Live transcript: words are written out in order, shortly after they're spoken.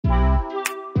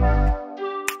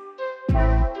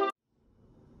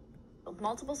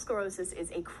Multiple sclerosis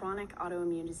is a chronic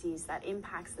autoimmune disease that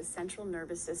impacts the central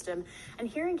nervous system. And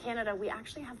here in Canada, we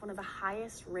actually have one of the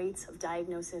highest rates of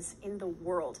diagnosis in the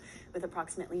world, with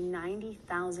approximately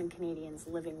 90,000 Canadians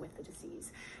living with the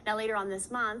disease. Now, later on this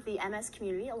month, the MS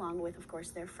community, along with, of course,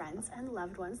 their friends and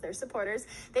loved ones, their supporters,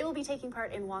 they will be taking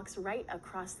part in walks right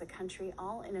across the country,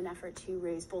 all in an effort to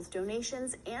raise both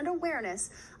donations and awareness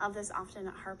of this often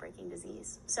heartbreaking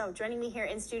disease. So joining me here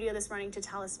in studio this morning to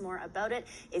tell us more about it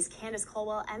is Candace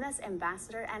Colwell, MS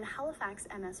Ambassador and Halifax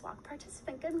MS Walk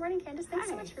participant. Good morning, Candace. Thanks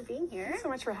so much for being here. Thanks so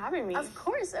much for having me. Of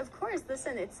course.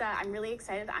 Listen, it's I'm really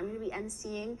excited. I'm going to be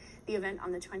emceeing the event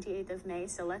on the 28th of May,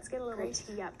 so let's get a little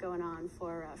tee up going on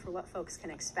for what folks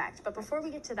can expect. But before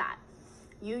we get to that,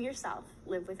 you yourself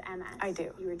live with MS. I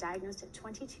do. You were diagnosed at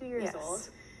 22 years old.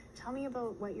 Tell me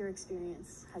about what your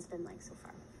experience has been like so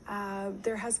far.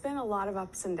 There has been a lot of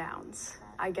ups and downs.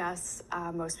 I guess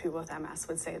most people with MS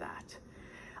would say that.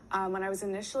 When I was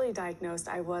initially diagnosed,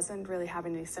 I wasn't really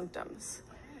having any symptoms.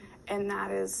 And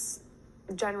that is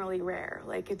generally rare.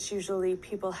 Like, it's usually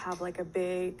people have like a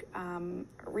big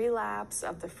relapse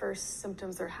of the first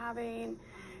symptoms they're having.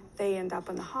 They end up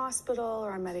in the hospital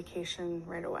or on medication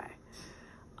right away.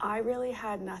 I really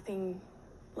had nothing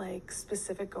like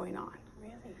specific going on.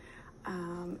 Really?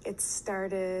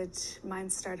 Mine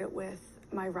started with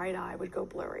my right eye would go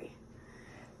blurry,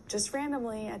 just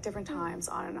randomly at different times,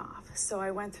 on and off. So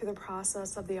I went through the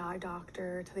process of the eye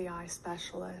doctor to the eye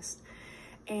specialist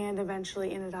and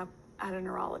eventually ended up at a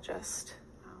neurologist.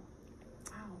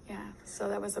 Wow. Yeah, so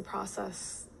that was the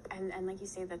process. And like you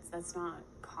say, that's not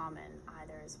common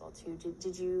either as well too.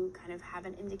 Did you kind of have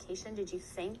an indication? Did you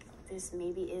think this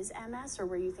maybe is MS, or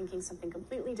were you thinking something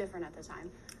completely different at the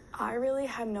time? I really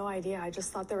had no idea. I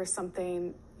just thought there was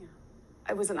something,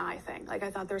 it was an eye thing. Like, I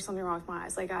thought there was something wrong with my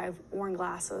eyes. Like, I've worn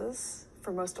glasses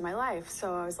for most of my life,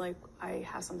 so I was like, I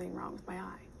have something wrong with my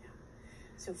eye.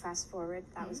 So fast forward,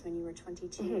 that was when you were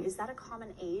 22. Is that a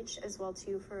common age as well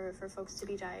too for folks to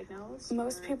be diagnosed?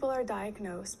 Most people are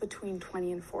diagnosed between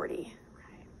 20 and 40. Okay.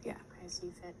 Yeah. Okay, so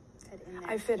you fit in there.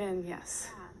 I fit in, yes.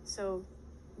 Yeah. So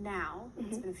now,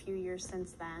 it's been a few years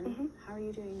since then. How are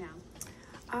you doing now?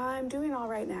 I'm doing all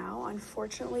right now.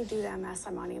 Unfortunately, due to MS,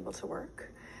 I'm unable to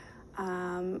work.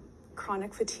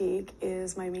 Chronic fatigue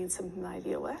is my main symptom that I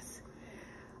deal with.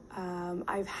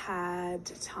 I've had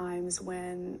times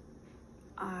when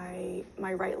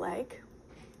my right leg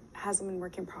hasn't been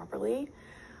working properly.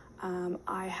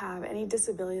 I have any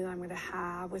disability that I'm going to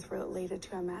have related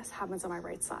to MS happens on my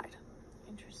right side.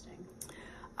 Interesting.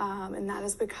 And that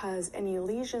is because any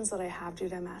lesions that I have due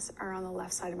to MS are on the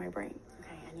left side of my brain.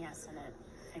 Okay, and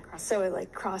it crosses. So it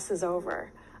like crosses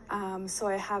over. So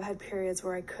I have had periods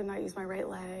where I could not use my right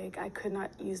leg, I could not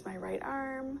use my right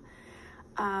arm,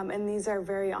 and these are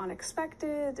very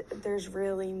unexpected. There's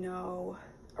really no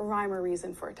rhyme or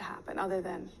reason for it to happen other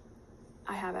than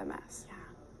I have MS. Yeah,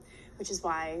 which is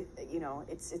why,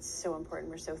 it's so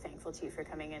important. We're so thankful to you for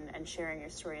coming in and sharing your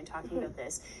story and talking about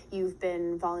this. You've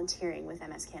been volunteering with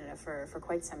MS Canada for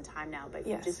quite some time now, but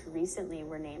you just recently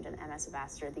were named an MS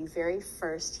Ambassador, the very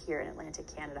first here in Atlantic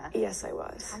Canada. Yes, I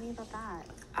was. Tell me about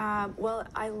that. Well,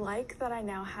 I like that I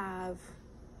now have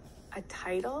a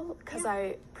title, because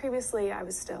previously I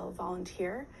was still a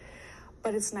volunteer,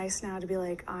 but it's nice now to be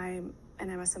like, I'm an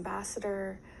MS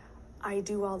Ambassador. I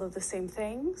do all of the same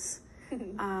things.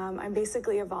 I'm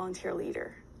basically a volunteer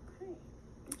leader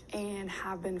and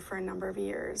have been for a number of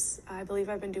years. I believe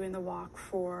I've been doing the walk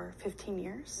for 15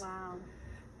 years. Wow.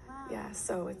 Yeah,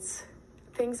 so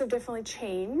things have definitely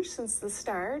changed since the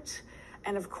start.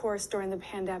 And of course, during the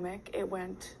pandemic, it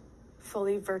went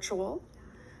fully virtual.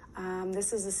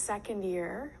 This is the second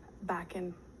year back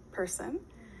in person.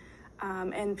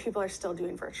 And people are still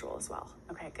doing virtual as well.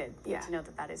 Okay, good. Yeah. To know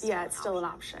that is still it's still an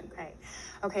option.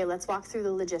 Okay, let's walk through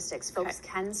the logistics. Folks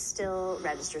can still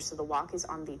register. So the walk is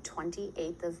on the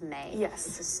 28th of May. Yes.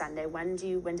 It's a Sunday. When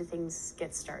do things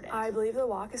get started? I believe the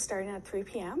walk is starting at 3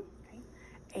 p.m.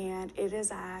 And it is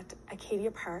at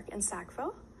Acadia Park in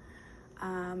Sackville.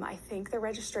 I think the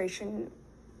registration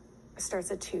starts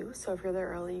at 2. So if you're there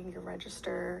early, you can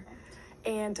register.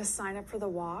 And to sign up for the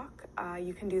walk,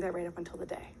 you can do that right up until the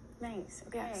day. Nice.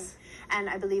 Okay. Yes. And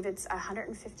I believe it's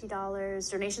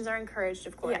 $150. Donations are encouraged,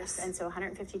 of course. Yes. And so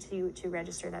 $150 to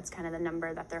register. That's kind of the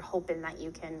number that they're hoping that you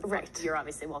can. Right. You're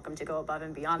obviously welcome to go above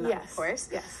and beyond that, of course.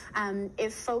 Yes.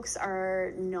 If folks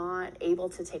are not able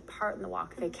to take part in the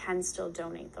walk, they can still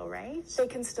donate, though, right? They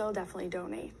can still definitely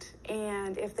donate.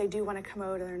 And if they do want to come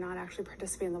out and they're not actually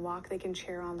participating in the walk, they can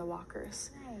cheer on the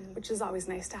walkers. Nice. which is always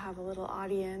nice to have a little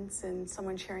audience and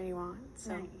someone cheering you on.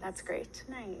 So that's great.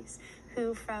 Nice.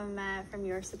 Who from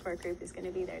your support group is going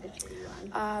to be there to cheer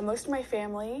you on? Most of my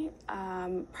family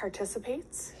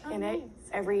participates in it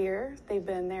every year. They've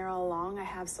been there all along. I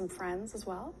have some friends as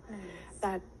well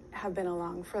that have been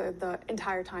along for the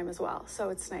entire time as well. So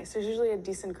it's nice. There's usually a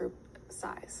decent group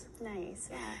size. Nice.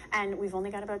 Yeah. And we've only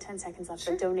got about 10 seconds left.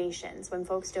 But donations, when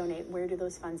folks donate, where do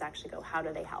those funds actually go? How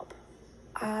do they help?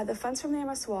 The funds from the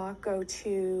MS Walk go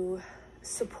to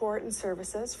support and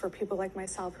services for people like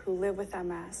myself who live with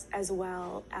MS, as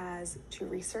well as to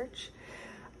research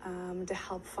to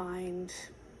help find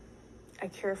a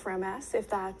cure for MS, if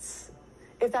that's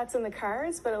in the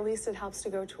cards, but at least it helps to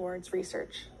go towards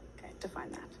research to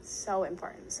find that. So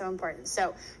important, so important.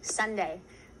 So Sunday,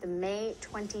 the May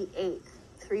 28th,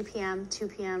 3 p.m., 2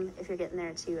 p.m., if you're getting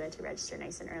there to register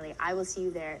nice and early. I will see you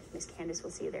there. Miss Candace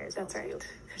will see you there as well. That's right.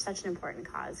 For such an important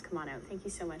cause. Come on out. Thank you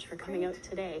so much for coming out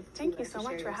today. Thank you so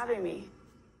much for having me.